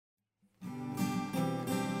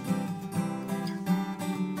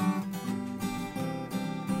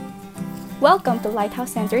Welcome to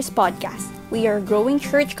Lighthouse Center's podcast. We are a growing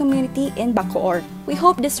church community in Bacoor. We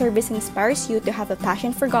hope this service inspires you to have a passion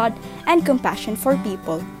for God and compassion for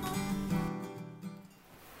people.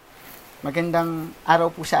 Magandang araw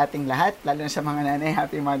po sa ating lahat, lalo na sa mga nanay.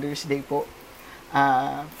 Happy Mother's Day po.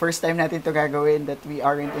 First time natin to gagawin that we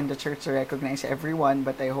aren't in the church to recognize everyone,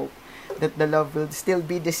 but I hope that the love will still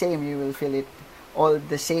be the same. You will feel it all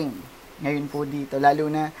the same ngayon po dito.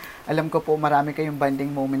 Lalo na, alam ko po marami kayong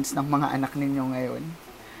bonding moments ng mga anak ninyo ngayon.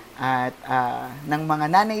 At ng mga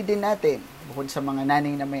nanay din natin, bukod sa mga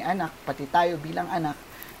nanay na may anak, pati tayo bilang anak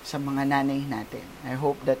sa mga nanay natin. I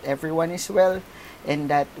hope that everyone is well and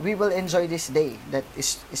that we will enjoy this day that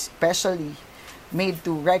is especially made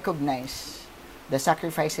to recognize the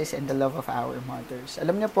sacrifices and the love of our mothers.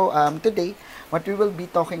 Alam niyo po, today, what we will be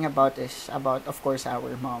talking about is about, of course,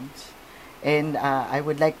 our moms. And I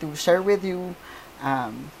would like to share with you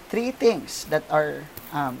three things that are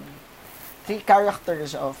three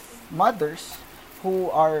characters of mothers who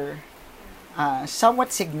are somewhat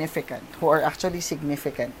significant, who are actually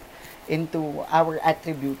significant into our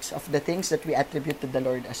attributes of the things that we attribute to the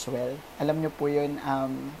Lord as well. Alam niyo po yun,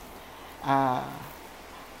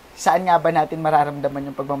 saan nga ba natin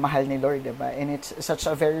mararamdaman yung pagmamahal ni Lord, diba? And it's such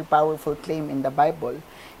a very powerful claim in the Bible.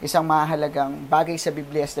 Isang mahalagang bagay sa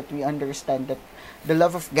Biblia is that we understand that the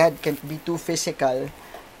love of God can't be too physical,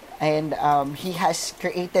 and He has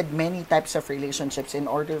created many types of relationships in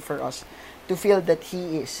order for us to feel that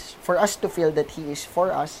He is, for us to feel that He is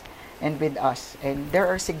for us and with us. And there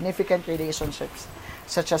are significant relationships,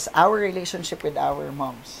 such as our relationship with our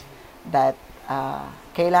moms, that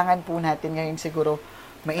kailangan po natin ngayon siguro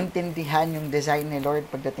maintindihan yung design ni Lord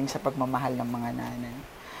pagdating sa pagmamahal ng mga nanay.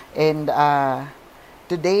 And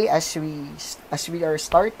today, as we are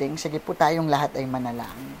starting, sige po tayong lahat ay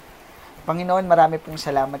manalangin. Panginoon, marami pong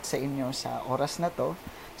salamat sa inyo sa oras na to.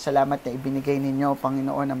 Salamat na ibinigay ninyo,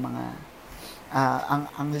 Panginoon, ang mga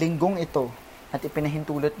ang linggong ito at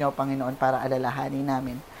ipinahintulot nyo, Panginoon, para alalahanin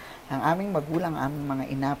namin ang aming magulang, aming mga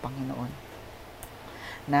ina, Panginoon,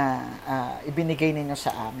 na ibinigay ninyo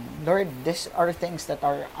sa amin. Lord, these are things that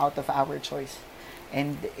are out of our choice.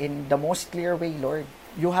 And in the most clear way, Lord,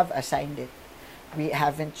 you have assigned it. We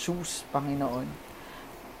haven't choose, Panginoon.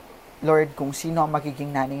 Lord, kung sino ang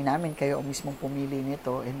magiging nanay namin, kayo ang mismong pumili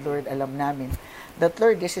nito. And Lord, alam namin that,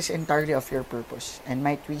 Lord, this is entirely of your purpose. And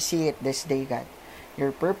might we see it this day, God,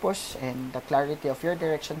 your purpose and the clarity of your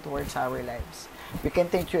direction towards our lives. We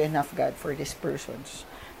can thank you enough, God, for these persons,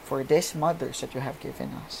 for these mothers that you have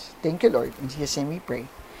given us. Thank you, Lord. In Jesus' name we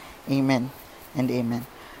pray. Amen and amen.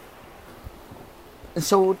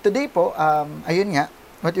 So, today po, ayun nga,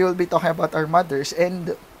 what we will be talking about our mothers.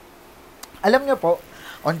 And, alam nyo po,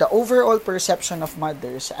 on the overall perception of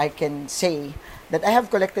mothers, I can say that I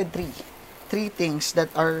have collected three things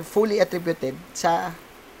that are fully attributed sa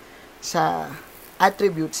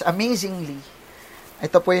attributes, amazingly.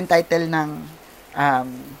 Ito po yung title ng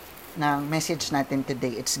message natin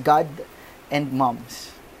today. It's God and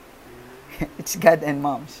Moms. It's God and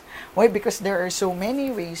Moms. Why? Because there are so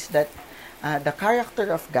many ways that the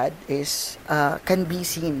character of God is can be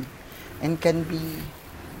seen and can be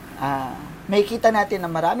makikita natin na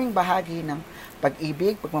maraming bahagi ng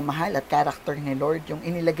pag-ibig, pagmamahal at character ni Lord yung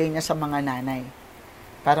inilagay niya sa mga nanay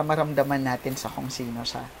para maramdaman natin sa kung sino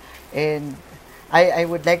siya. And I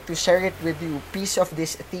would like to share it with you, piece of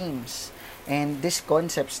these themes and these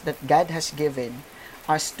concepts that God has given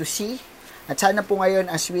us to see. At sana po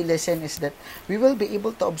ngayon as we listen is that we will be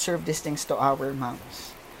able to observe these things to our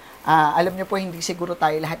moms. Alam niyo po, hindi siguro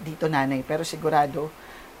tayo lahat dito nanay, pero sigurado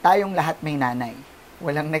tayong lahat may nanay.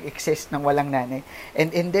 Walang nag-exist ng walang nanay. And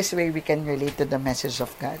in this way, we can relate to the message of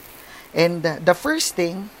God. And the first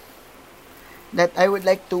thing that I would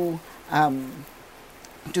like to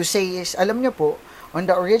say is, alam niyo po, on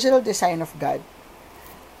the original design of God,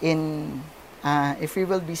 if we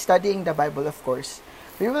will be studying the Bible, of course,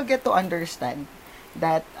 we will get to understand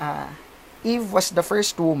that Eve was the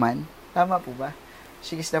first woman. Tama po ba?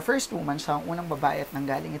 She is the first woman. Siya ang unang babae at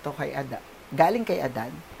nanggaling ito kay Adan. Galing kay Adan.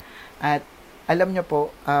 At alam niyo po,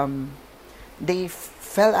 they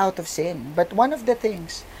fell out of sin. But one of the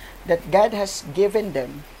things that God has given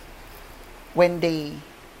them when they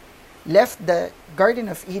left the Garden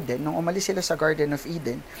of Eden, nung umalis sila sa Garden of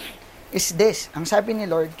Eden, is this. Ang sabi ni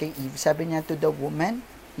Lord kay Eve, sabi niya to the woman,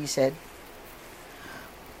 He said,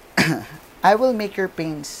 I will make your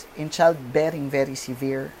pains in childbearing very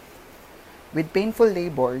severe. With painful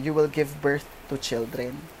labor, you will give birth to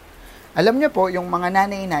children. Alam niyo po, yung mga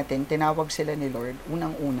nanay natin, tinawag sila ni Lord,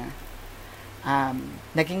 unang-una.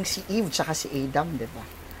 Naging si Eve tsaka si Adam, di ba?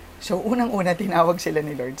 So, unang-una tinawag sila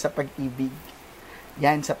ni Lord sa pag-ibig.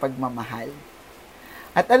 Yan sa pagmamahal.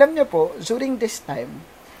 At alam niyo po, during this time,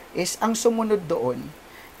 is ang sumunod doon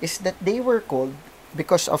is that they were called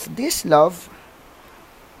because of this love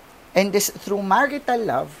and this through marital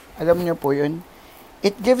love, alam niyo po yun,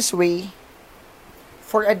 it gives way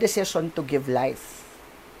for a decision to give life.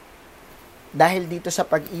 Dahil dito sa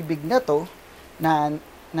pag-ibig na to,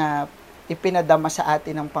 na ipinadama sa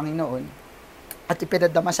atin ng Panginoon, at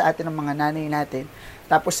ipinadama sa atin ng mga nanay natin,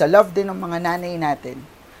 tapos sa love din ng mga nanay natin,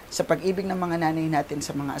 sa pag-ibig ng mga nanay natin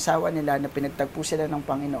sa mga asawa nila na pinagtagpo sila ng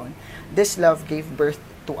Panginoon, this love gave birth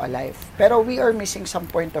to a life. Pero we are missing some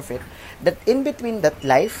point of it, that in between that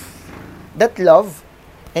life, that love,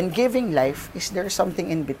 and giving life, is there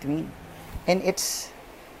something in between. And it's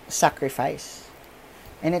sacrifice.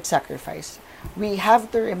 And it's sacrifice. We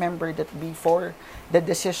have to remember that before the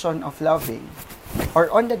decision of loving,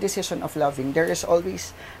 or on the decision of loving, there is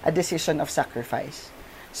always a decision of sacrifice.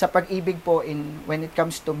 Sa pag-ibig po, when it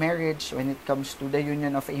comes to marriage, when it comes to the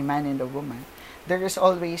union of a man and a woman, there is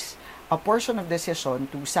always a portion of decision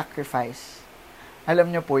to sacrifice.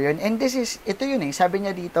 Alam niyo po yun. And ito yun sabi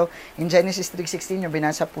niya dito, in Genesis 3:16, yung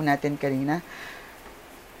binasa po natin kanina,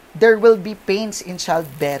 there will be pains in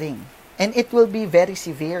childbearing, and it will be very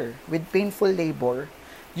severe. With painful labor,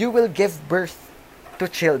 you will give birth to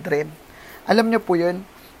children. Alam niyo po yun,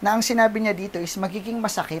 na ang sinabi niya dito is magiging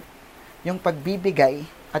masakit yung pagbibigay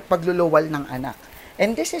at pagluluwal ng anak.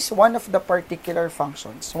 And this is one of the particular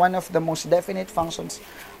functions, one of the most definite functions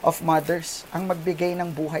of mothers, ang magbigay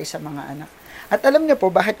ng buhay sa mga anak. At alam niyo po,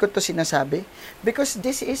 bakit ko to sinasabi? Because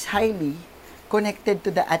this is highly connected to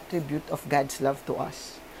the attribute of God's love to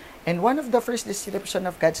us. And one of the first description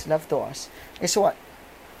of God's love to us is what?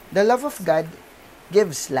 The love of God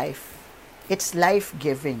gives life. It's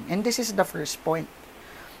life-giving. And this is the first point.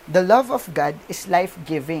 The love of God is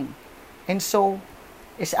life-giving. And so,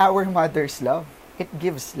 is our mother's love. It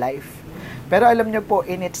gives life. Pero alam niyo po,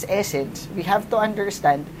 in its essence, we have to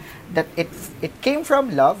understand that it came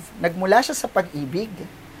from love, nagmula siya sa pag-ibig,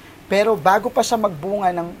 pero bago pa siya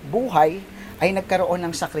magbunga ng buhay, ay nagkaroon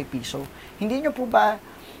ng sakripisyo. Hindi niyo po ba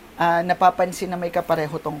napapansin na may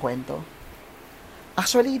kapareho tong kwento?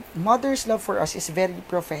 Actually, mother's love for us is very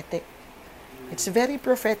prophetic. It's very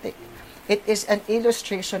prophetic. It is an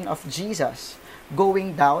illustration of Jesus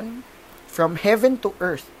going down from heaven to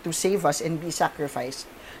earth to save us and be sacrificed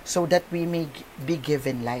so that we may be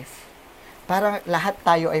given life. Para lahat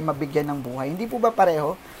tayo ay mabigyan ng buhay. Hindi po ba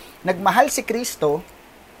pareho? Nagmahal si Kristo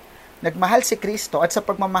at sa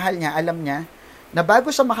pagmamahal niya, alam niya na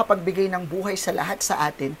bago siya makapagbigay ng buhay sa lahat sa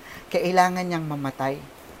atin, kailangan niyang mamatay.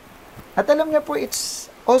 At alam niya po, it's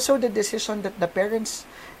also the decision that the parents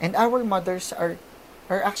and our mothers are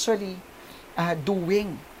actually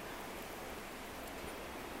doing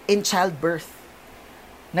in childbirth.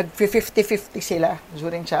 Nag-50-50 sila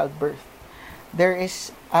during childbirth. There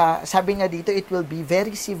is, sabi niya dito, it will be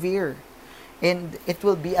very severe and it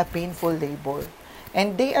will be a painful labor.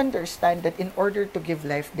 And they understand that in order to give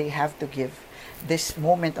life, they have to give this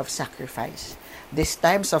moment of sacrifice, these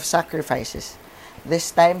times of sacrifices, these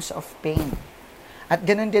times of pain. At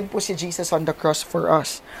ganun din po si Jesus on the cross for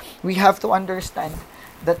us. We have to understand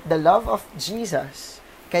that the love of Jesus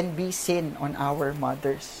can be seen on our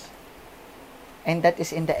mothers. And that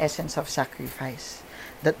is in the essence of sacrifice.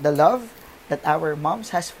 That the love that our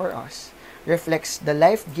moms has for us reflects the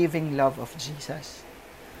life-giving love of Jesus.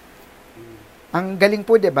 Ang galing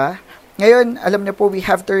po, 'di ba? Ngayon, alam niyo po, we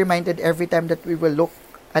have to reminded every time that we will look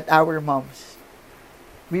at our moms.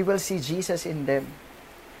 We will see Jesus in them.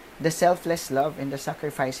 The selfless love and the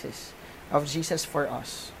sacrifices of Jesus for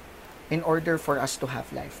us in order for us to have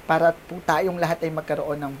life. Para po tayong lahat ay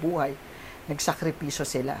magkaroon ng buhay, nagsakripisyo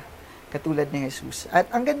sila, katulad ni Jesus.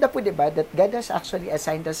 At ang ganda po, diba, that God has actually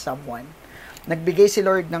assigned us someone. Nagbigay si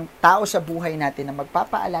Lord ng tao sa buhay natin na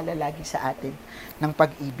magpapaalala lagi sa atin ng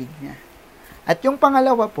pag-ibig niya. At yung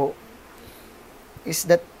pangalawa po, is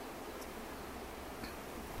that,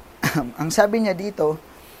 ang sabi niya dito,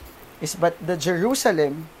 is but the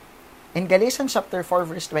Jerusalem, in Galatians chapter 4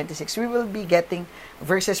 verse 26, we will be getting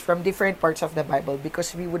verses from different parts of the Bible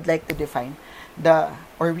because we would like to define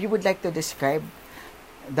we would like to describe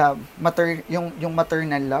yung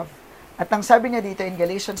maternal love. At ang sabi niya dito in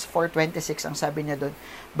Galatians 4:26, ang sabi niya doon,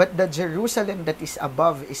 but the Jerusalem that is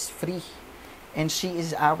above is free, and she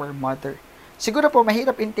is our mother. Siguro po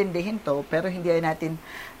mahirap intindihin to, pero hindi natin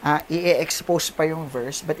i-expose pa yung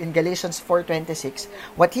verse. But in Galatians 4:26,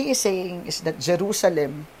 what he is saying is that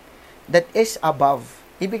Jerusalem that is above.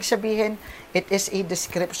 Ibig sabihin, it is a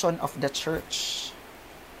description of the church.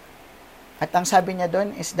 At ang sabi niya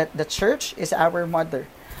doon is that the church is our mother.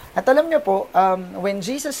 At alam niyo po, when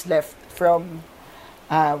Jesus left from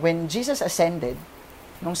when Jesus ascended,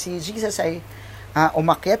 nung si Jesus ay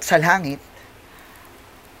umakyat sa langit,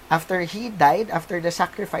 after He died, after the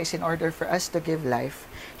sacrifice in order for us to give life,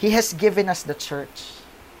 He has given us the church.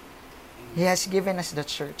 He has given us the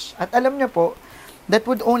church. At alam niyo po, that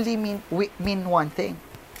would only mean one thing.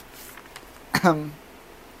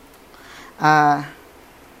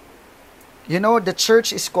 The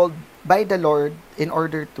church is called by the Lord in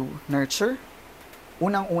order to nurture.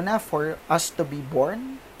 Unang-una, for us to be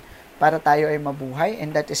born, para tayo ay mabuhay,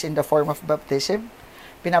 and that is in the form of baptism.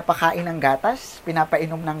 Pinapakain ng gatas,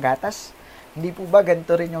 pinapainom ng gatas. Hindi po ba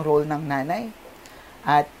ganito rin yung role ng nanay?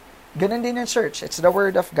 At ganun din yung church. It's the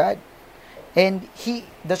Word of God. And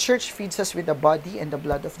the church feeds us with the body and the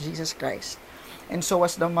blood of Jesus Christ. And so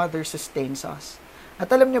as the mother sustains us. At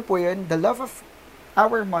alam niyo po yun, the love of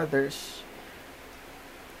our mothers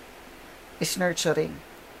is nurturing.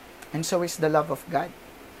 And so is the love of God.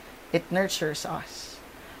 It nurtures us.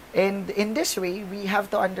 And in this way, we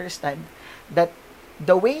have to understand that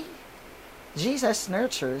the way Jesus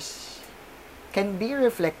nurtures can be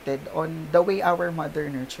reflected on the way our mother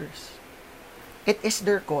nurtures. It is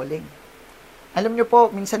their calling. Alam niyo po,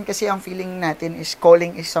 minsan kasi ang feeling natin is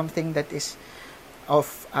calling is something that is of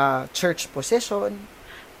church position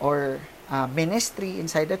or ministry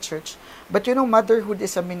inside the church. But motherhood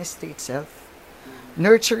is a ministry itself.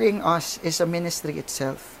 Nurturing us is a ministry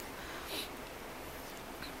itself.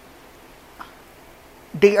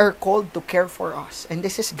 They are called to care for us. And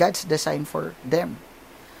this is God's design for them.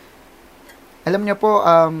 Alam niyo po,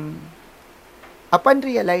 upon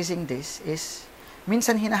realizing this is,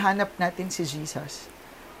 minsan hinahanap natin si Jesus.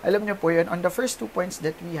 Alam niyo po yun, on the first 2 points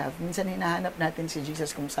that we have, minsan hinahanap natin si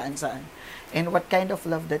Jesus kung saan-saan. And what kind of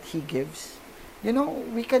love that He gives.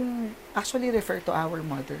 We can actually refer to our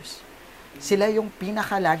mothers. Sila yung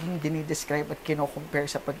pinakalaging dinidescribe at kino-compare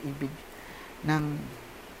sa pag-ibig ng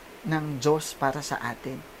Diyos para sa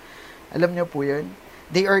atin. Alam niyo po yun?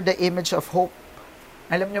 They are the image of hope.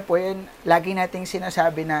 Alam niyo po yun, lagi nating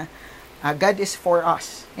sinasabi na God is for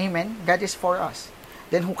us. Amen? God is for us.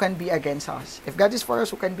 Then who can be against us? If God is for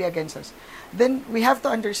us, who can be against us? Then we have to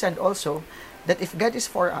understand also that if God is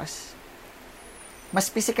for us, mas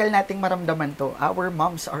physical nating maramdaman to. Our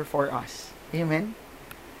moms are for us. Amen?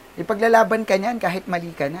 Ipaglalaban ka niyan kahit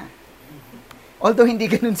mali ka na. Although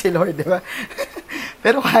hindi ganun si Lord, di ba?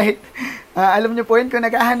 Pero kahit, alam niyo po yun, kung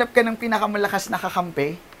naghahanap ka ng pinakamalakas na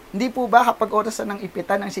kakampi, hindi po ba kapag orasan ng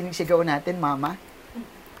ipitan ang sinisigaw natin, mama?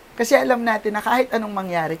 Kasi alam natin na kahit anong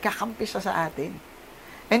mangyari, kakampi siya sa atin.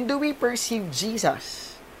 And do we perceive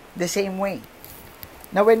Jesus the same way?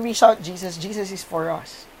 Now when we shout Jesus, Jesus is for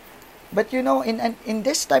us. But in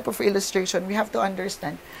this type of illustration, we have to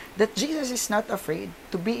understand that Jesus is not afraid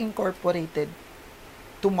to be incorporated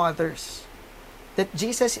to mothers. That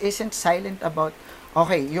Jesus isn't silent about,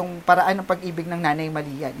 okay, yung paraan ng pag-ibig ng nanay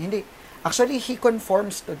mali yan. Hindi. Actually, He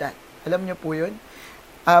conforms to that. Alam niyo po yun?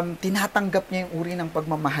 Tinatanggap niya yung uri ng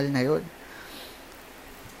pagmamahal na yun.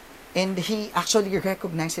 And He actually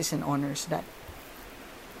recognizes and honors that.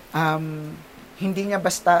 Hindi niya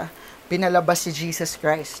basta pinalabas si Jesus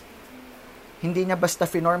Christ. Hindi niya basta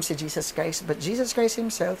finorm si Jesus Christ, but Jesus Christ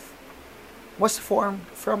Himself was formed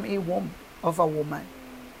from a womb of a woman.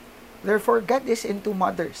 Therefore, God is into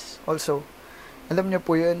mothers also. Alam niyo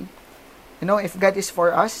po yun? If God is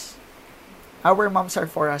for us, our moms are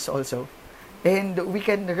for us also. And we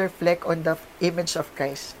can reflect on the image of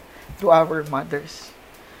Christ to our mothers.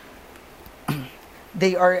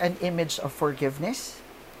 They are an image of forgiveness.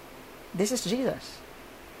 This is Jesus.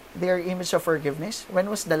 They are image of forgiveness. When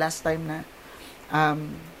was the last time na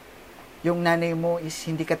yung nanay mo is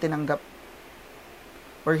hindi ka tinanggap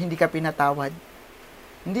or hindi ka pinatawad?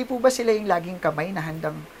 Hindi po ba sila yung laging kamay na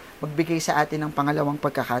handang magbigay sa atin ng pangalawang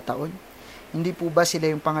pagkakataon? Hindi po ba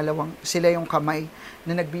sila yung kamay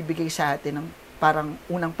na nagbibigay sa atin ng parang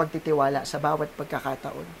unang pagtitiwala sa bawat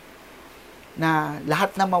pagkakataon? Na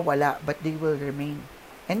lahat na mawala, but they will remain.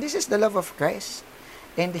 And this is the love of Christ.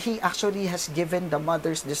 And He actually has given the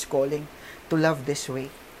mothers this calling to love this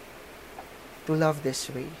way. To love this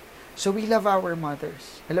way. So we love our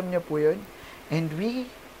mothers. Alam niyo po yun? And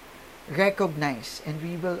we recognize and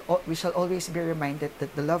we shall always be reminded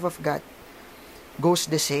that the love of God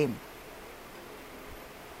goes the same.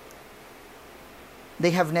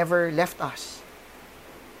 They have never left us.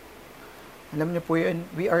 Alam niyo po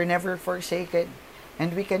yun, we are never forsaken.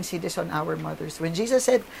 And we can see this on our mothers. When Jesus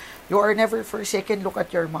said, you are never forsaken, look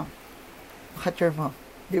at your mom. Look at your mom.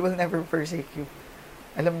 They will never forsake you.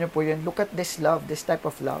 Alam niyo po yun, look at this love, this type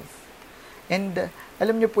of love. And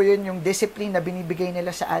alam niyo po yun, yung discipline na binibigay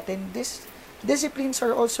nila sa atin, these disciplines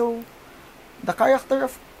are also the character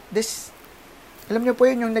of this Alam niyo po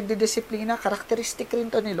yun, yung nagdidisiplina, characteristic rin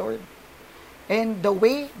to ni Lord. And the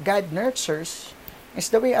way God nurtures is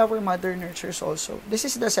the way our mother nurtures also. This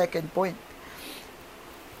is the second point.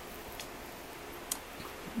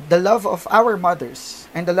 The love of our mothers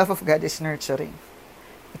and the love of God is nurturing.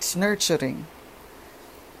 It's nurturing.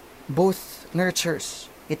 Both nurtures.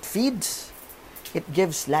 It feeds. It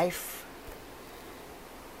gives life.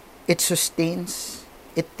 It sustains.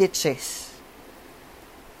 It teaches.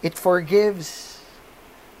 It forgives.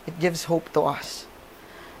 It gives hope to us.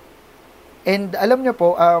 And alam nyo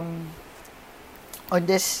po, on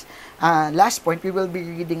this last point, we will be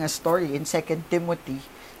reading a story in 2 Timothy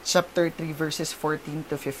chapter 3 verses 14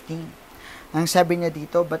 to 15. Ang sabi niya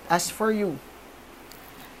dito, but as for you,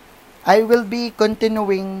 I will be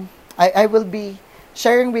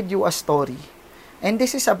sharing with you a story. And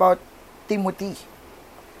this is about Timothy.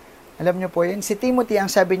 Alam niyo po yun, si Timothy, ang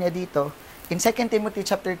sabi niya dito, in 2 Timothy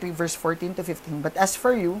chapter 3 verse 14 to 15, but as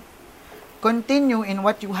for you, continue in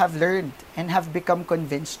what you have learned and have become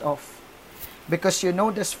convinced of, because you know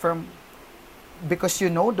those from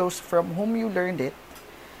whom you learned it,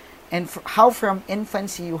 and how from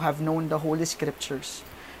infancy you have known the Holy Scriptures,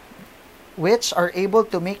 which are able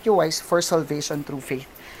to make you wise for salvation through faith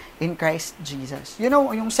in Christ Jesus. You know,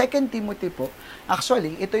 yung 2 Timothy po,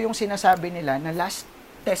 actually, ito yung sinasabi nila na last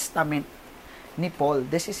testament ni Paul.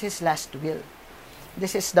 This is his last will.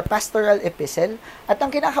 This is the pastoral epistle. At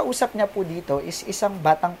ang kinakausap niya po dito is isang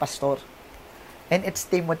batang pastor. And it's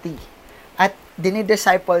Timothy. At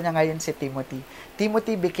dinidisciple niya ngayon si Timothy.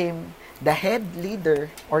 Timothy became the head leader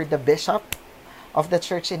or the bishop of the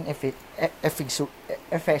church in Ephesus.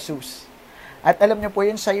 At alam niyo po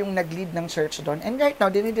yun, siya yung nag-lead ng church doon. And right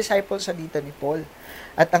now, dinidisciple siya dito ni Paul.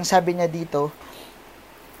 At ang sabi niya dito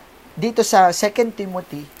sa 2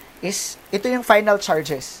 Timothy, ito yung final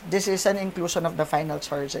charges. This is an inclusion of the final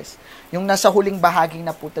charges. Yung nasa huling bahagi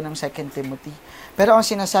na po ito ng 2 Timothy. Pero ang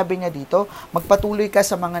sinasabi niya dito, magpatuloy ka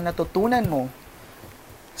sa mga natutunan mo.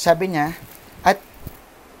 Sabi niya, at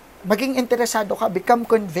maging interesado ka, become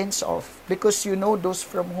convinced of, because you know those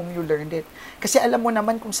from whom you learned it. Kasi alam mo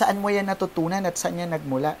naman kung saan mo yan natutunan at saan yan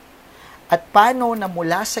nagmula. At paano na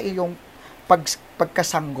mula sa iyong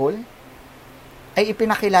pagkasanggol, ay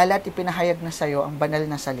ipinakilala at ipinahayag na sa iyo ang banal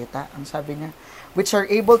na salita. Ang sabi niya, which are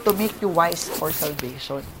able to make you wise for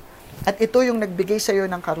salvation. At ito yung nagbigay sa iyo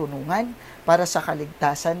ng karunungan para sa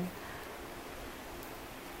kaligtasan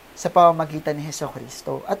sa pamamagitan ni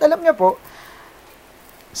Hesukristo. At alam niyo po,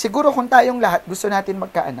 siguro kung tayong lahat gusto natin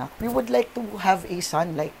magkaanak, we would like to have a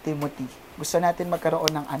son like Timothy. Gusto natin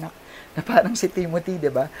magkaroon ng anak na parang si Timothy,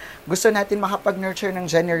 di ba? Gusto natin makapag-nurture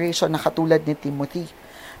ng generation na katulad ni Timothy.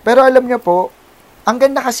 Pero alam niyo po, ang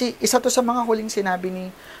ganda kasi, isa to sa mga huling sinabi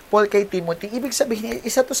ni Paul kay Timothy. Ibig sabihin,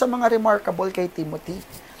 isa to sa mga remarkable kay Timothy.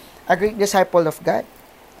 A great disciple of God.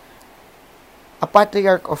 A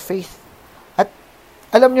patriarch of faith. At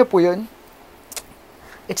alam niyo po yun,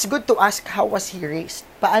 it's good to ask how was he raised?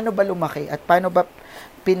 Paano ba lumaki? At paano ba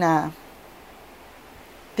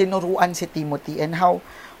tinuruan si Timothy? And how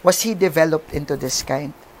was he developed into this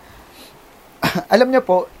kind? Alam niyo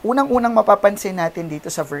po, unang-unang mapapansin natin dito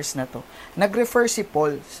sa verse na to, nag-refer si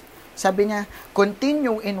Paul. Sabi niya,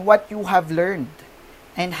 continue in what you have learned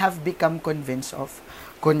and have become convinced of.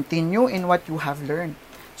 Continue in what you have learned.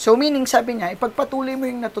 So meaning, sabi niya, ipagpatuloy mo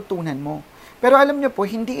yung natutunan mo. Pero alam niyo po,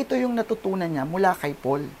 hindi ito yung natutunan niya mula kay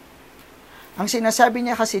Paul. Ang sinasabi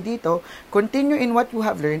niya kasi dito, continue in what you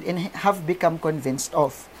have learned and have become convinced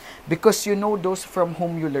of. Because you know those from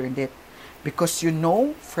whom you learned it. Because you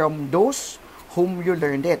know from those whom you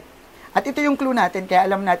learned it. At ito yung clue natin, kaya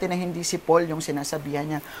alam natin na hindi si Paul yung sinasabihan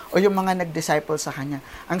niya o yung mga nag-disciple sa kanya.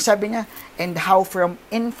 Ang sabi niya, and how from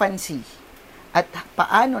infancy, at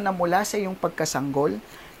paano na mula sa iyong pagkasanggol,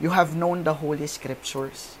 you have known the Holy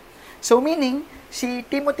Scriptures. So meaning, si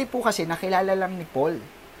Timothy po kasi nakilala lang ni Paul.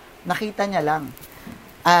 Nakita niya lang.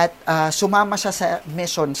 At sumama siya sa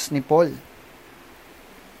missions ni Paul.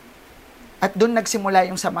 At doon nagsimula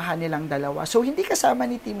yung samahan nilang dalawa. So, hindi kasama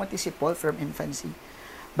ni Timothy si Paul from infancy.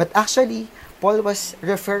 But actually, Paul was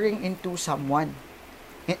referring into someone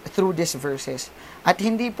through these verses. At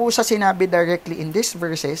hindi po siya sinabi directly in these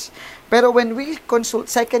verses, pero when we consult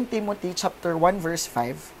 2 Timothy chapter 1 verse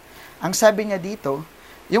 5, ang sabi niya dito,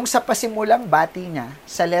 yung sa pasimulang bati niya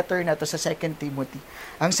sa letter na to sa 2 Timothy,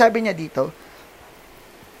 ang sabi niya dito,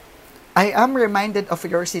 I am reminded of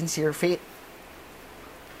your sincere faith,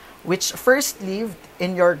 which first lived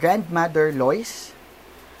in your grandmother Lois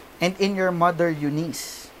and in your mother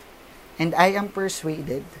Eunice, and I am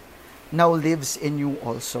persuaded now lives in you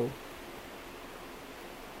also.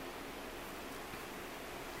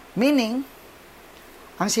 Meaning,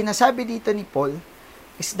 Ang sinasabi dito ni Paul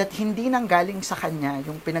is that hindi nanggaling sa kanya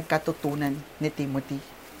yung pinagkatutunan ni Timothy.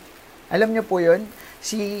 Alam niyo po yun?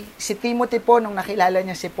 Si Timothy po, nung nakilala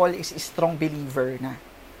niya si Paul, is a strong believer na.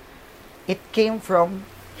 It came from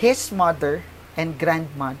his mother and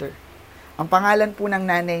grandmother. Ang pangalan po ng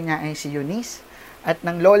nanay niya ay si Eunice at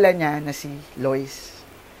ng lola niya na si Lois.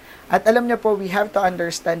 At alam niyo po, we have to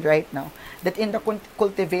understand right now that in the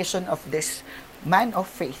cultivation of this man of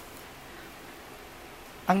faith,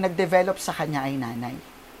 ang nag-develop sa kanya ay nanay.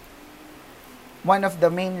 One of the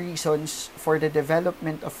main reasons for the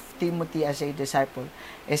development of Timothy as a disciple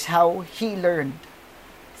is how he learned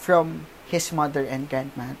from his mother and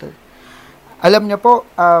grandmother. Alam niyo po,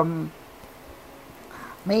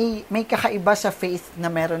 may kakaiba sa faith na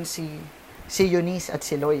meron si Eunice at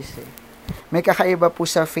si Lois. May kakaiba po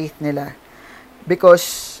sa faith nila.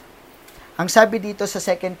 Because, ang sabi dito sa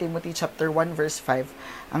 2 Timothy chapter 1 verse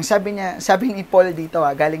 5, ang sabi ni Paul dito,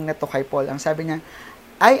 galing na to kay Paul, ang sabi niya,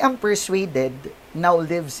 I am persuaded now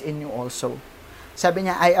lives in you also. Sabi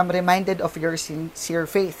niya, I am reminded of your sincere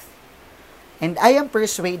faith. And I am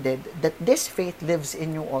persuaded that this faith lives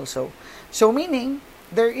in you also. So meaning,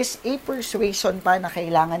 there is a persuasion pa na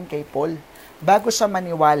kailangan kay Paul bago siya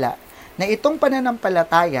maniwala na itong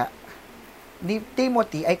pananampalataya ni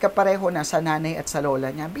Timothy ay kapareho na sa nanay at sa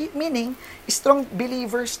lola niya. Meaning, strong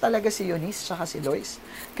believers talaga si Eunice at si Lois.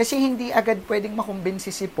 Kasi hindi agad pwedeng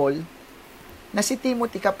makumbinsi si Paul na si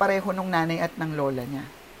Timothy kapareho ng nanay at ng lola niya.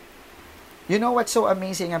 You know what's so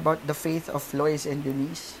amazing about the faith of Lois and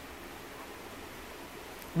Eunice?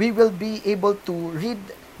 We will be able to read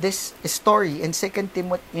this story in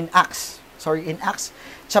Acts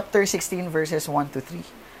chapter 16 verses 1 to 3.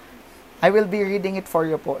 I will be reading it for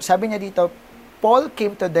you po. Sabi niya dito, Paul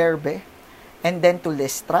came to Derbe and then to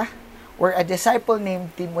Lystra, where a disciple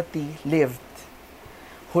named Timothy lived,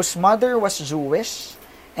 whose mother was Jewish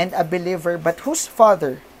and a believer, but whose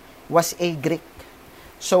father was a Greek.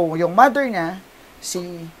 So, yung mother niya,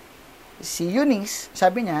 si Eunice,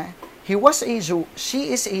 sabi niya, she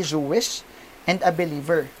is a Jewish and a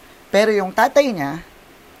believer. Pero yung tatay niya,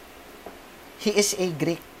 he is a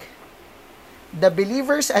Greek. The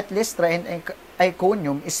believers at Lystra and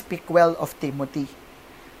Iconium speak well of Timothy.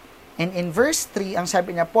 And in verse 3, ang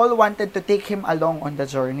sabi niya, Paul wanted to take him along on the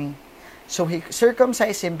journey. So he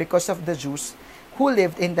circumcised him because of the Jews who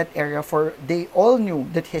lived in that area, for they all knew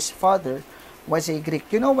that his father was a Greek.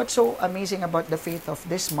 You know what's so amazing about the faith of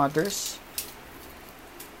these mothers?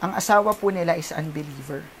 Ang asawa po nila is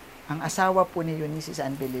unbeliever. Ang asawa po ni Eunice is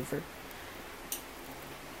unbeliever.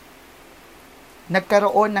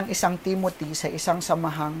 Nagkaroon ng isang Timothy sa isang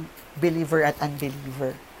samahang believer at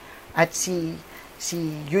unbeliever. At si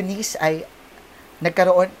Eunice ay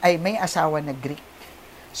may asawa na Greek.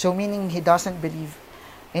 So meaning he doesn't believe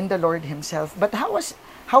in the Lord himself. But how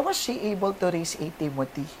was she able to raise a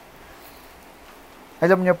Timothy?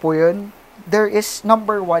 Alam niyo po yun? There is,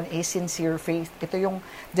 number one, a sincere faith. Ito yung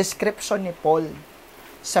description ni Paul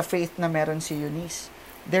sa faith na meron si Eunice.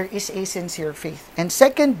 There is a sincere faith. And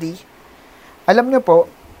secondly, alam niyo po,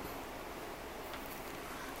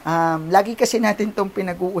 lagi kasi natin itong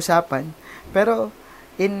pinag-uusapan, pero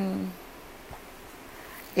in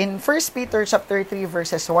 1 Peter chapter 3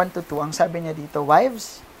 verses 1 to 2, ang sabi niya dito,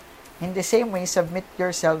 wives, in the same way, submit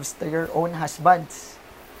yourselves to your own husbands,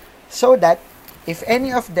 so that, if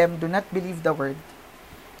any of them do not believe the word,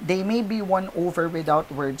 they may be won over without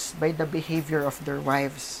words by the behavior of their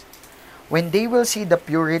wives, when they will see the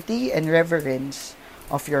purity and reverence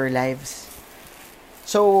of your lives.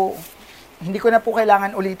 So, hindi ko na po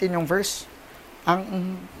kailangan ulitin yung verse.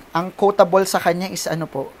 Ang quotable sa kanya is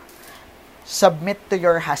submit to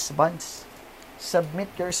your husbands. Submit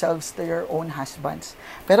yourselves to your own husbands.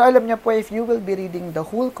 Pero alam niyo po, if you will be reading the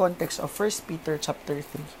whole context of 1 Peter chapter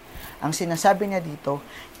 3, ang sinasabi niya dito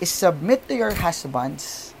is submit to your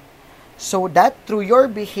husbands so that through your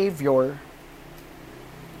behavior,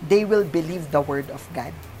 they will believe the word of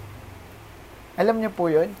God. Alam niyo po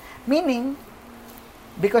yun? Meaning,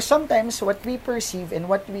 because sometimes what we perceive and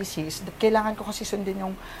what we see is that kailangan ko kasi sundin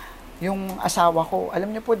yung asawa ko.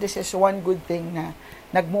 Alam niyo po, this is one good thing na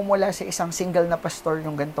nagmumula sa isang single na pastor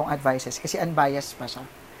yung gantong advices kasi unbiased pa siya.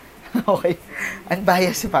 Okay?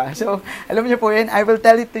 Unbiased pa. So, alam niyo po yun, I will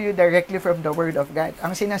tell it to you directly from the Word of God.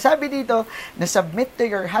 Ang sinasabi dito na submit to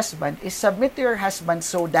your husband is submit to your husband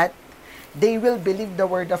so that they will believe the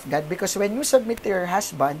Word of God, because when you submit to your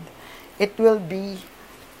husband, it will be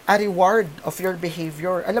a reward of your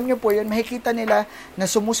behavior. Alam niyo po yun, makikita nila na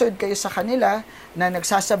sumusunod kayo sa kanila, na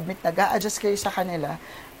nagsasubmit, nag-a-adjust kayo sa kanila,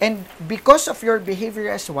 and because of your behavior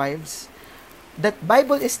as wives, that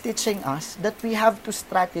Bible is teaching us that we have to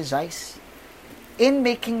strategize in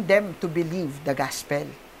making them to believe the gospel.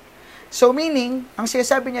 So meaning, ang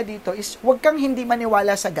sinasabi niya dito is, huwag kang hindi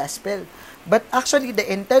maniwala sa gospel. But actually, the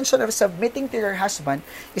intention of submitting to your husband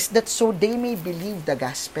is that so they may believe the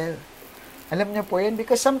gospel. Alam niyo po yun?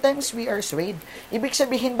 Because sometimes we are swayed. Ibig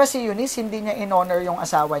sabihin ba si Eunice, hindi niya in-honor yung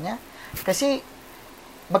asawa niya? Kasi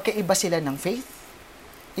magkaiba sila ng faith.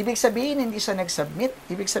 Ibig sabihin, hindi siya nag-submit.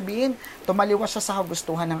 Ibig sabihin, tumaliwas siya sa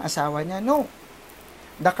kagustuhan ng asawa niya. No.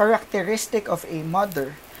 The characteristic of a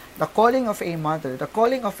mother, the calling of a mother, the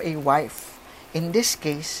calling of a wife, in this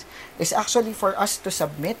case, is actually for us to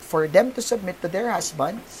submit, for them to submit to their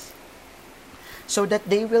husbands, so that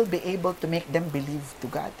they will be able to make them believe to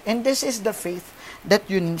God. And this is the faith that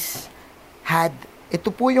Eunice had.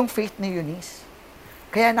 Ito po yung faith ni Eunice.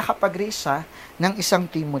 Kaya nakapag-raise siya ng isang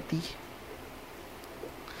Timothy.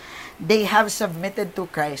 They have submitted to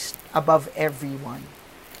Christ above everyone.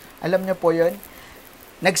 Alam niyo po yun?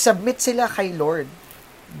 Nag-submit sila kay Lord,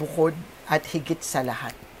 bukod at higit sa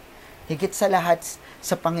lahat. Higit sa lahat,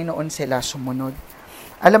 sa Panginoon sila sumunod.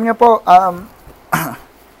 Alam niyo po,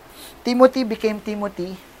 Timothy became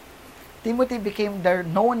Timothy. Timothy became the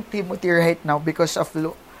known Timothy right now because of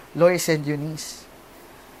Lois and Eunice.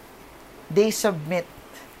 They submit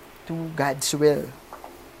to God's will.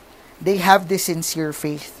 They have this sincere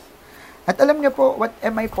faith. At alam niyo po, what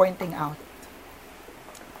am I pointing out?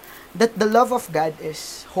 That the love of God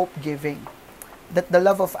is hope-giving. That the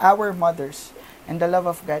love of our mothers and the love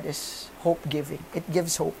of God is hope-giving. It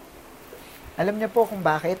gives hope. Alam niyo po kung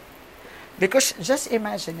bakit? Because just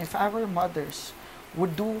imagine if our mothers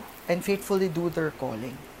would do and faithfully do their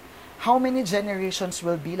calling, how many generations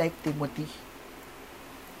will be like Timothy?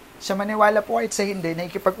 Sa maniwala po kahit sa hindi,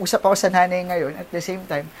 nakikipag-usap ako sa nanay ngayon at the same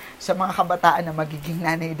time sa mga kabataan na magiging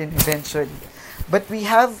nanay din eventually. But we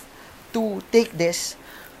have to take this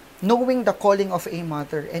knowing the calling of a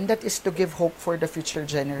mother, and that is to give hope for the future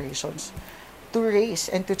generations, to raise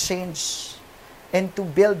and to change and to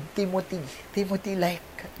build Timothy-like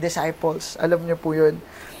disciples. Alam niyo po yun,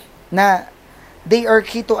 na they are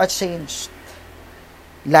key to a changed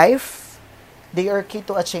life, they are key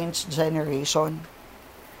to a changed generation.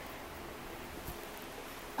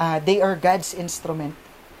 They are God's instrument,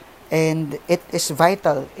 and it is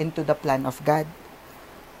vital into the plan of God.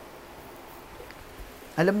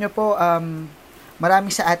 Alam niyo po, marami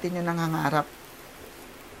sa atin yung nangangarap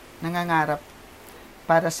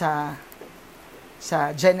para sa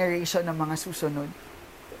generation ng mga susunod.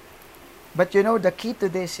 But you know, the key to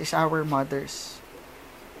this is our mothers.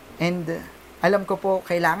 And alam ko po,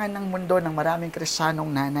 kailangan ng mundo ng maraming Kristiyanong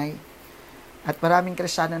nanay at maraming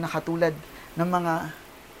Kristiyano na katulad ng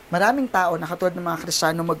maraming tao na katulad ng mga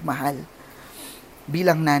Kristiyano magmahal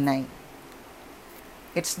bilang nanay.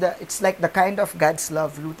 It's like the kind of God's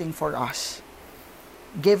love rooting for us,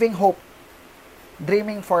 giving hope,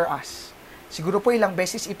 dreaming for us. Siguro po ilang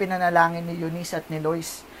beses ipinanalangin ni Eunice at ni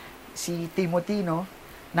Lois si Timothy, no?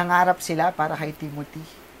 Nangarap sila para kay Timothy.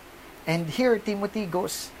 And here, Timothy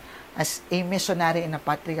goes as a missionary and a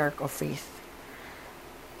patriarch of faith.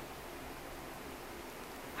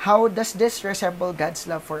 How does this resemble God's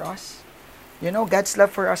love for us? You know, God's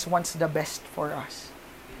love for us wants the best for us.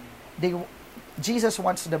 Jesus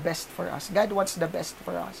wants the best for us. God wants the best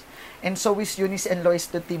for us. And so is Eunice and Lois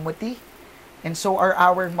to Timothy. And so are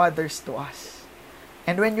our mothers to us.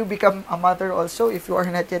 And when you become a mother also, if you are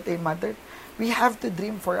not yet a mother, we have to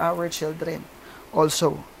dream for our children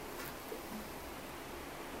also.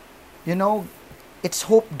 You know, it's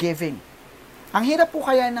hope-giving. Ang hirap po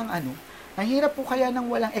kaya ng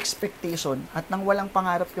walang expectation at ng walang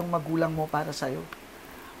pangarap yung magulang mo para sa'yo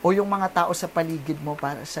o yung mga tao sa paligid mo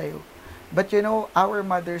para sa'yo. But you know, our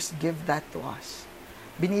mothers give that to us.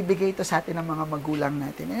 Binibigay ito sa atin ng mga magulang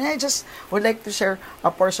natin. And I just would like to share a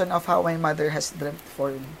portion of how my mother has dreamt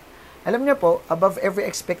for me. Alam niyo po, above every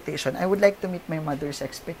expectation, I would like to meet my mother's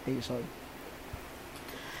expectation.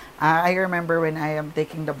 I remember when I am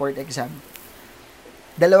taking the board exam,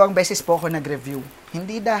 2 beses po ako nag-review.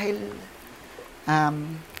 Hindi dahil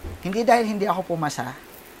hindi ako pumasa,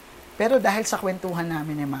 pero dahil sa kwentuhan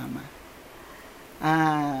namin ni Mama.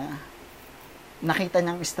 Nakita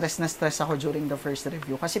niyang stress ako during the first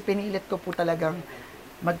review kasi pinilit ko po talagang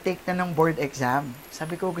mag-take na ng board exam.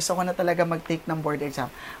 Sabi ko, gusto ko na talaga mag-take ng board exam.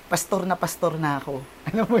 Pastor na ako.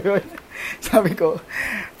 Alam mo yun? Sabi ko.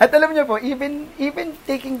 At alam niyo po, even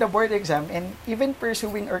taking the board exam and even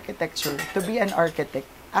pursuing architecture to be an architect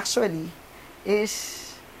actually is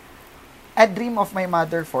a dream of my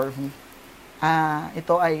mother for me.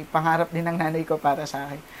 Ito ay pangarap din ng nanay ko para sa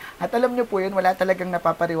akin. At alam niyo po yun, wala talagang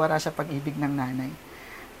napapariwara sa pag-ibig ng nanay.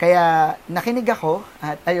 Kaya nakinig ako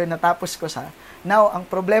at ayun, natapos ko sa. Now, ang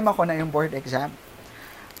problema ko na yung board exam.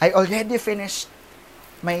 I already finished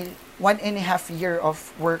my 1.5 year of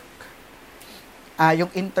work, yung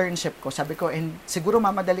internship ko. Sabi ko, and siguro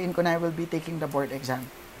mamadaliin ko na I will be taking the board exam.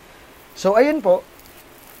 So, ayun po,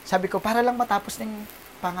 sabi ko, para lang matapos ng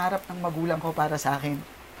pangarap ng magulang ko para sa akin.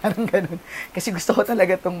 Parang ganun. Kasi gusto ko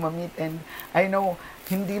talaga itong ma-meet, and I know,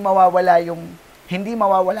 hindi mawawala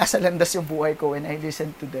sa landas yung buhay ko when I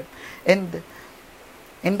listen to them. And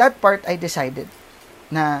in that part, I decided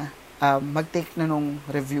na mag-take na nung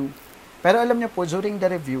review. Pero alam niyo po, during the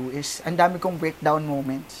review is, ang dami kong breakdown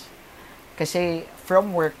moments. Kasi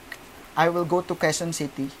from work, I will go to Quezon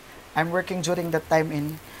City. I'm working during that time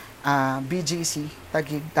in BGC,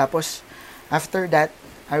 Taguig. Tapos, after that,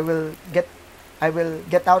 I will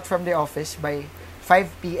get out from the office by 5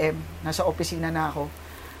 p.m. Nasa opisina na ako.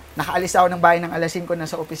 Nakaalis ako ng bahay ng alas 5,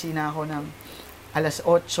 nasa opisina ako ng alas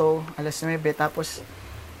 8, alas 9, tapos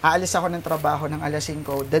aalis ako ng trabaho ng alas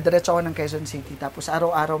 5, dediretso ako ng Quezon City, tapos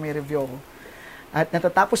araw-araw may review ko. At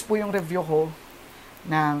natatapos po yung review ko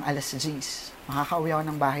ng alas 10. Makakauwi ako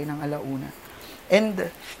ng bahay ng alauna.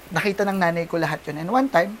 And nakita ng nanay ko lahat yun. And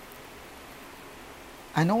one time,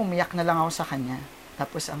 umiyak na lang ako sa kanya.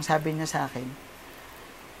 Tapos ang sabi niya sa akin,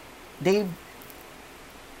 Dave,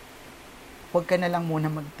 huwag ka na lang muna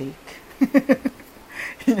mag-take.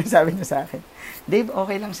 Yun yung sabi niya sa akin. Dave,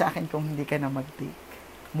 okay lang sa akin kung hindi ka na mag-take.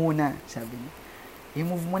 Muna, sabi niya.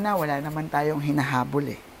 I-move mo na, wala naman tayong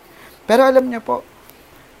hinahabol eh. Pero alam niyo po,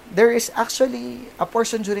 there is actually a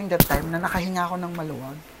portion during that time na nakahinga ako ng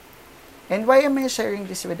maluwag. And why am I sharing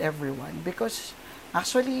this with everyone? Because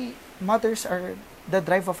actually, mothers are the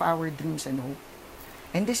drive of our dreams and hope.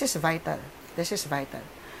 And this is vital. This is vital.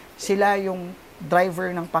 Sila yung driver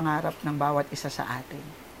ng pangarap ng bawat isa sa atin.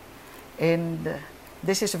 And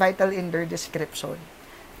this is vital in their description.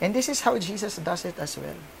 And this is how Jesus does it as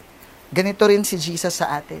well. Ganito rin si Jesus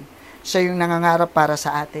sa atin. Siya yung nangangarap para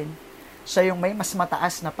sa atin. Siya yung may mas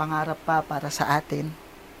mataas na pangarap pa para sa atin.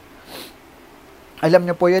 Alam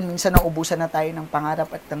niyo po yun, minsan naubusan na tayo ng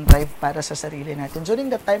pangarap at ng drive para sa sarili natin. During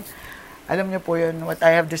that time, alam niyo po yun, what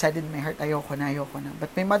I have decided in my heart, ayoko na. But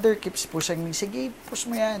my mother keeps pushing me, sige, push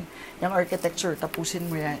mo yan. Yung architecture, tapusin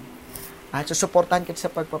mo yan. At susuportahan kita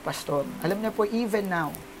sa pagpapastor. Alam niyo po, even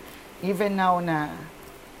now na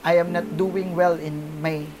I am not doing well in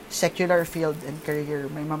my secular field and career,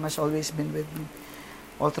 my mom has always been with me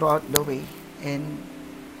all throughout the way. And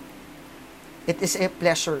it is a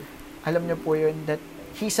pleasure, alam niyo po yun, that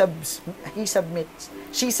she submits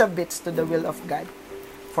to the will of God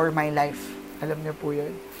for my life. Alam niyo po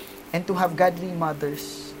yun. And to have godly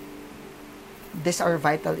mothers, these are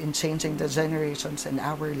vital in changing the generations and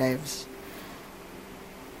our lives.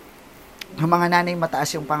 Ang mga nanay,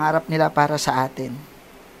 mataas yung pangarap nila para sa atin.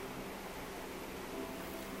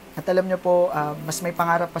 At alam niyo po, mas may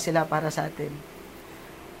pangarap pa sila para sa atin.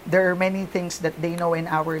 There are many things that they know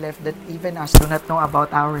in our life that even us do not know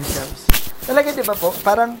about ourselves. Talaga, di ba po?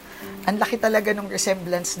 Parang, ang laki talaga ng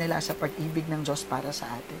resemblance nila sa pag-ibig ng Diyos para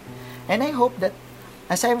sa atin. And I hope that,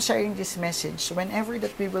 as I'm sharing this message, whenever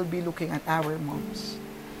that we will be looking at our moms,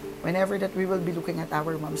 we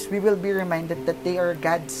will be reminded that they are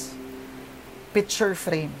God's picture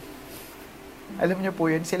frame. Alam niyo po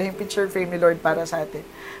yun, sila yung picture frame ni Lord para sa atin.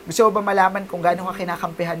 Gusto mo ba malaman kung gaano ka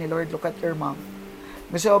kinakampihan ni Lord? Look at your mom.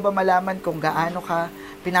 Gusto mo ba malaman kung gaano ka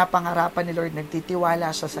pinapangarapan ni Lord,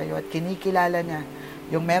 nagtitiwala siya sa iyo at kinikilala niya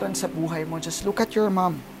yung meron sa buhay mo? Just look at your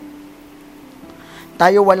mom.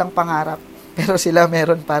 Tayo walang pangarap, pero sila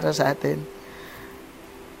meron para sa atin.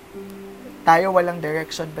 Tayo walang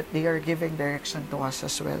direction, but they are giving direction to us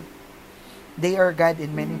as well. They are God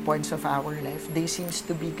in many points of our life. They seems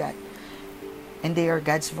to be God. And they are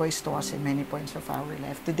God's voice to us in many points of our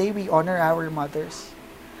life. Today, we honor our mothers.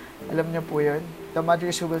 Alam niyo po yun? The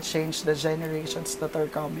mothers who will change the generations that are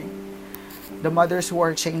coming. The mothers who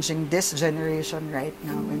are changing this generation right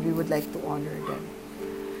now. And we would like to honor them.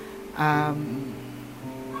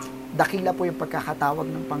 Dakila po yung pagkakatawag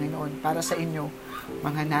ng Panginoon para sa inyo,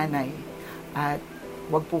 mga nanay. At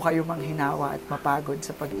huwag po kayo manghinawa at mapagod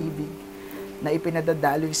sa pag-ibig na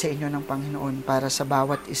ipinadadaloy sa inyo ng Panginoon para sa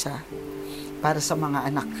bawat isa. Para sa mga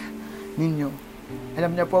anak ninyo.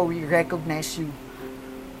 Alam niyo po, we recognize you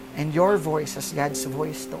and your voice as God's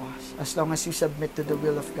voice to us, as long as you submit to the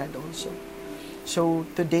will of God also. So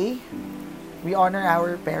today, we honor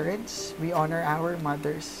our parents, we honor our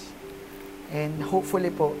mothers, and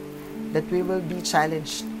hopefully po, that we will be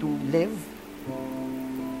challenged to live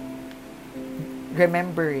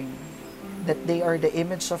remembering that they are the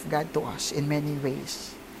image of God to us in many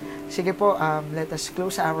ways. Sige po, let us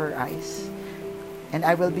close our eyes. And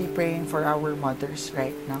I will be praying for our mothers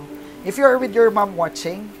right now. If you are with your mom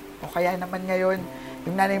watching, o kaya naman ngayon,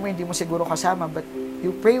 Yung nanay mo hindi mo siguro kasama, but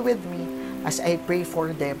you pray with me as I pray for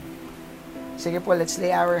them. Sige po, let's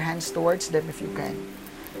lay our hands towards them if you can.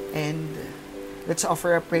 And let's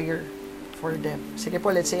offer a prayer for them. Sige po,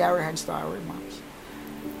 let's say our hands to our moms.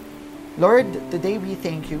 Lord, today we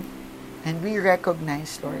thank you and we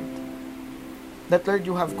recognize, Lord, that, Lord,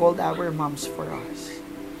 you have called our moms for us.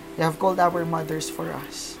 You have called our mothers for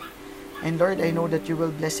us. And Lord, I know that you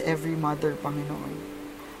will bless every mother, Panginoon,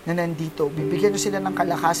 na nandito. Bibigyan nyo sila ng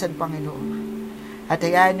kalakasan, Panginoon. At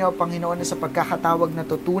hayaan nyo, Panginoon, na sa pagkakatawag na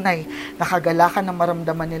tutunay, nakagalakan ng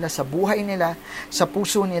maramdaman nila sa buhay nila, sa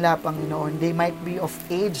puso nila, Panginoon. They might be of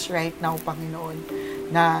age right now, Panginoon,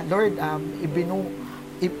 na, Lord,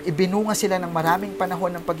 ibinunga sila ng maraming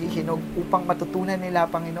panahon ng paghihinog upang matutunan nila,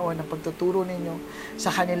 Panginoon, ang pagtuturo ninyo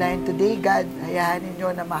sa kanila. And today, God, hayaan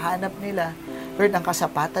ninyo na mahanap nila, Lord, ang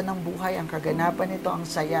kasapatan ng buhay, ang kaganapan nito, ang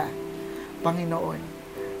saya, Panginoon.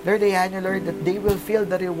 Lord, hayaan nyo, Lord, that they will feel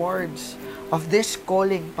the rewards of this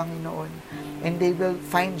calling, Panginoon. And they will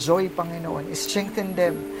find joy, Panginoon. Strengthen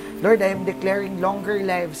them. Lord, I am declaring longer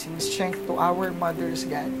lives and strength to our mothers,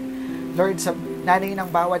 God. Lord, sa nanay ng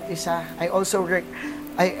bawat isa, I also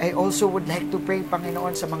would like to pray,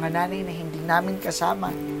 Panginoon, sa mga nanay na hindi namin kasama.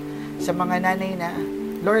 Sa mga nanay na,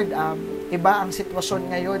 Lord, iba ang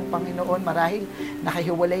sitwasyon ngayon, Panginoon, marahil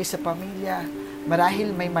nakahiwalay sa pamilya,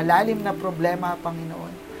 marahil may malalim na problema,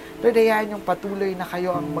 Panginoon. Lord, hayaan yung patuloy na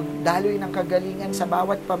kayo ang magdaloy ng kagalingan sa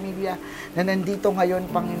bawat pamilya na nandito ngayon,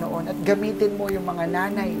 Panginoon. At gamitin mo yung mga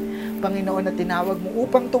nanay, Panginoon, na tinawag mo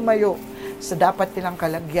upang tumayo sa dapat nilang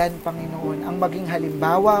kalagyan, Panginoon. Ang maging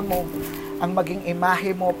halimbawa mo, ang maging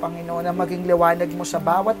imahe mo, Panginoon, ang maging liwanag mo sa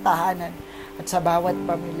bawat tahanan at sa bawat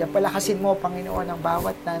pamilya. Palakasin mo, Panginoon, ang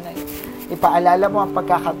bawat nanay. Ipaalala mo ang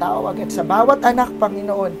pagkakatawag at sa bawat anak,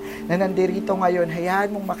 Panginoon, na nandirito ngayon,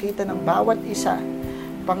 hayaan mong makita ng bawat isa,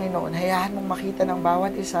 Panginoon, hayaan mong makita ng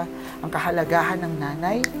bawat isa ang kahalagahan ng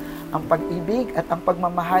nanay, ang pag-ibig at ang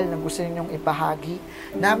pagmamahal na gusto ninyong ibahagi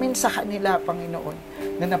namin sa kanila, Panginoon,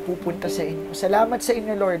 na napupunta sa inyo. Salamat sa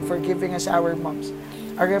inyo, Lord, for giving us our moms.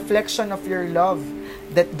 A reflection of your love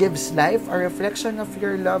that gives life, a reflection of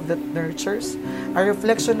your love that nurtures, a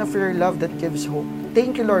reflection of your love that gives hope.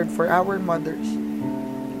 Thank you, Lord, for our mothers.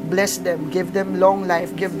 Bless them, give them long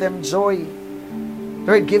life, give them joy.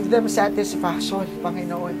 Lord, give them satisfaction,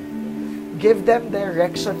 Panginoon. Give them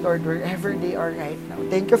direction, Lord, wherever they are right now.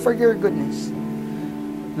 Thank you for your goodness.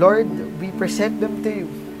 Lord, we present them to you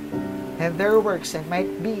and their works, and might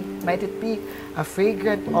it be a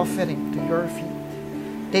fragrant offering to your feet.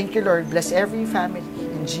 Thank you, Lord. Bless every family.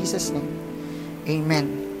 In Jesus' name, amen.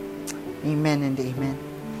 Amen and amen.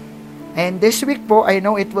 And this week po, I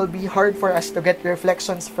know it will be hard for us to get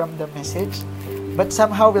reflections from the message, but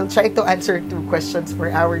somehow we'll try to answer 2 questions for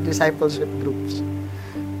our discipleship groups.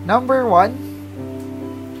 Number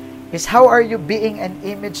 1 is, how are you being an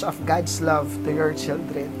image of God's love to your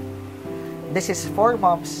children? This is for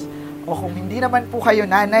moms. O kung hindi naman po kayo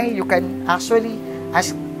nanay, you can actually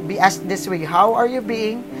be asked this way: how are you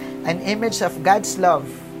being an image of God's love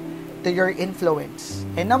to your influence?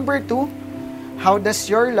 And number 2, how does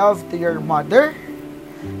your love to your mother,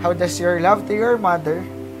 and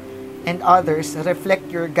others reflect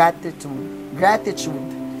your gratitude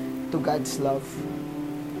to God's love?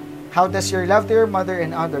 How does your love to your mother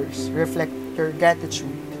and others reflect your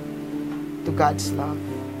gratitude to God's love?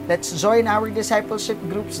 Let's join our discipleship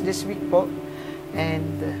groups this week po,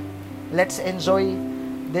 and let's enjoy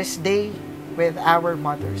this day with our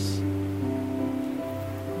mothers.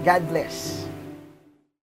 God bless.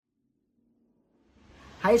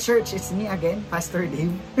 Hi church, it's me again, Pastor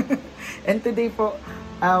Dave. And today po,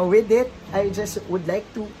 with it, I just would like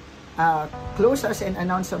to close us and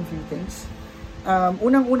announce some few things.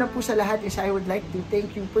 Unang-una po sa lahat is I would like to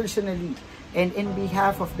thank you personally and in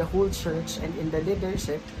behalf of the whole church and in the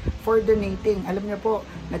leadership for donating. Alam niyo po,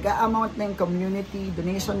 nag-a-amount na yung community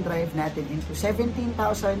donation drive natin into 17,290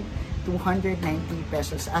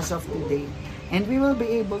 pesos as of today. And we will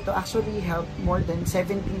be able to actually help more than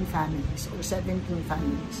 17 families.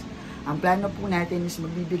 Ang plano po natin is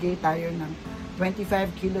magbibigay tayo ng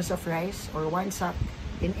 25 kilos of rice or 1 sack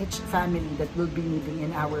in each family that will be needing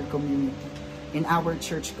in our community, in our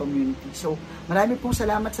church community. So, marami pong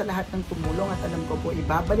salamat sa lahat ng tumulong at alam ko po,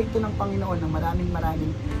 ibabalik to ng Panginoon ng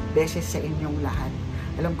maraming beses sa inyong lahat.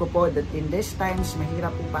 Alam ko po that in these times,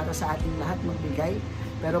 mahirap po para sa ating lahat magbigay,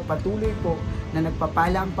 pero patuloy po na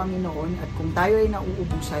nagpapala ang Panginoon at kung tayo ay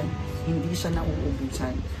nauubusan, hindi siya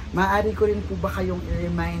nauubusan. Maaari ko rin po ba kayong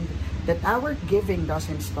i-remind that our giving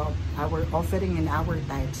doesn't stop, our offering and our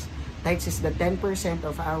tithes. Tithes is the 10%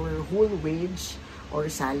 of our whole wage or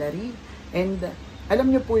salary. And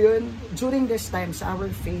Alam niyo po yun, during this times,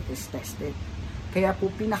 our faith is tested. Kaya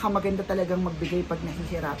po pinakamaganda talagang magbigay pag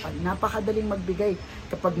nahihirapan. Napakadaling magbigay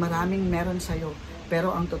kapag maraming meron sa'yo.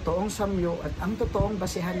 Pero ang totoong samyo at ang totoong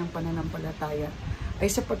basehan ng pananampalataya ay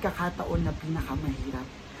sa pagkakataon na pinakamahirap.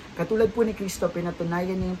 Katulad po ni Kristo,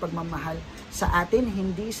 pinatunayan niya yung pagmamahal sa atin,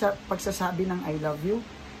 hindi sa pagsasabi ng I love you,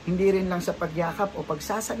 hindi rin lang sa pagyakap o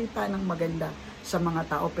pagsasalita ng maganda sa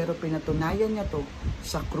mga tao, pero pinatunayan niya to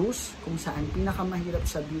sa krus, kung saan pinakamahirap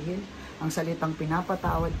sabihin ang salitang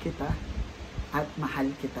pinapatawad kita at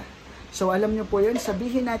mahal kita. So alam niyo po yun,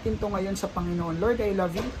 sabihin natin to ngayon sa Panginoon, Lord, I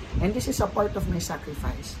love you, and this is a part of my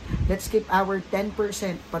sacrifice. Let's keep our 10%.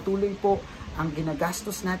 Patuloy po ang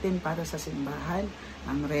ginagastos natin para sa simbahan,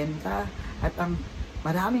 ang renta, at ang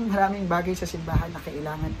maraming bagay sa simbahan na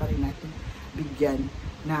kailangan pa rin natin bigyan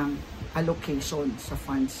ng allocation sa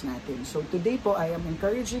funds natin. So today po, I am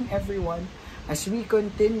encouraging everyone as we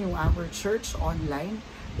continue our church online,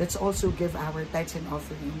 let's also give our tithes and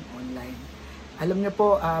offering online. Alam niyo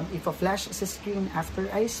po, if a flash sa screen after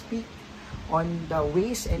I speak on the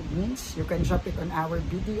ways and means, you can drop it on our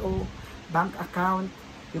BDO bank account,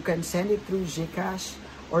 you can send it through GCash,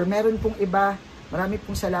 or meron pong iba. Marami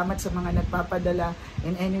pong salamat sa mga nagpapadala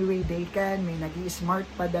in any way they can. May nag-i-smart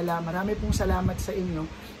padala. Marami pong salamat sa inyo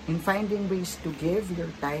in finding ways to give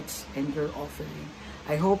your tithes and your offering.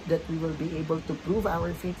 I hope that we will be able to prove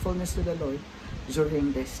our faithfulness to the Lord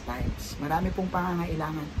during these times. Marami pong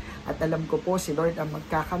pangangailangan. At alam ko po si Lord ang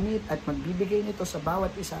magkakamit at magbibigay nito sa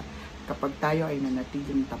bawat isa kapag tayo ay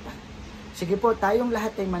nanatiling tapat. Sige po, tayong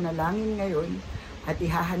lahat ay manalangin ngayon at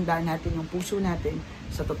ihahanda natin yung puso natin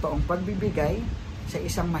sa totoong pagbibigay sa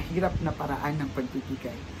isang mahirap na paraan ng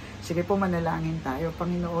pagbibigay. Sige po, manalangin tayo.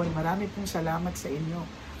 Panginoon, marami pong salamat sa inyo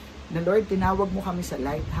na Lord, tinawag mo kami sa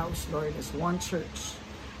Lighthouse, Lord, as one church.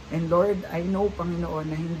 And Lord, I know,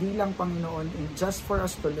 Panginoon, na hindi lang, Panginoon, just for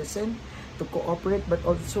us to listen, to cooperate, but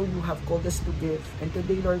also you have called us to give. And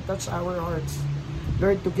today, Lord, touch our hearts.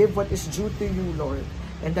 Lord, to give what is due to you, Lord.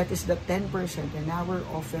 And that is the 10% in our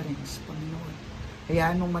offerings, Panginoon.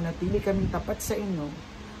 Hayaan mong manatili kaming tapat sa inyo.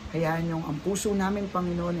 Hayaan yung ang puso namin,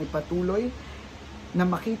 Panginoon, ay patuloy na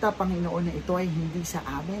makita, Panginoon, na ito ay hindi sa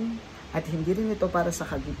amin at hindi rin ito para sa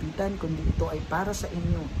kagipitan, kundi ito ay para sa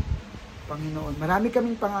inyo, Panginoon. Marami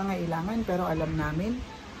kaming pangangailangan, pero alam namin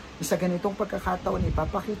na sa ganitong pagkakataon,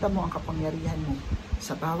 ipapakita mo ang kapangyarihan mo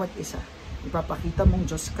sa bawat isa. Ipapakita mong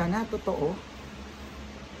Diyos ka na totoo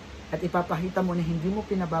at ipapakita mo na hindi mo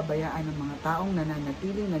pinababayaan ang mga taong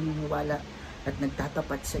nananatiling naniniwala at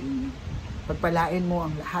nagtatapat sa inyo. Pagpalain mo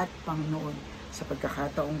ang lahat, Panginoon, sa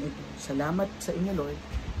pagkakataong ito. Salamat sa inyo, Lord.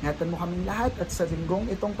 Ingatan mo kaming lahat at sa linggong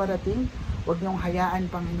itong parating, huwag niyong hayaan,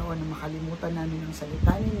 Panginoon, na makalimutan namin ang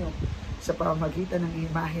salita ninyo sa pamamagitan ng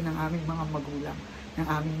imahe ng aming mga magulang, ng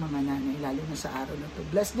aming mga nanay, lalo na sa araw na ito.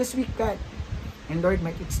 Bless this week, God. And Lord,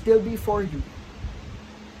 might it still be for you.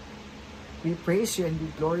 We praise you and we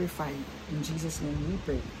glorify you. In Jesus' name we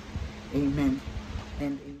pray. Amen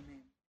and amen.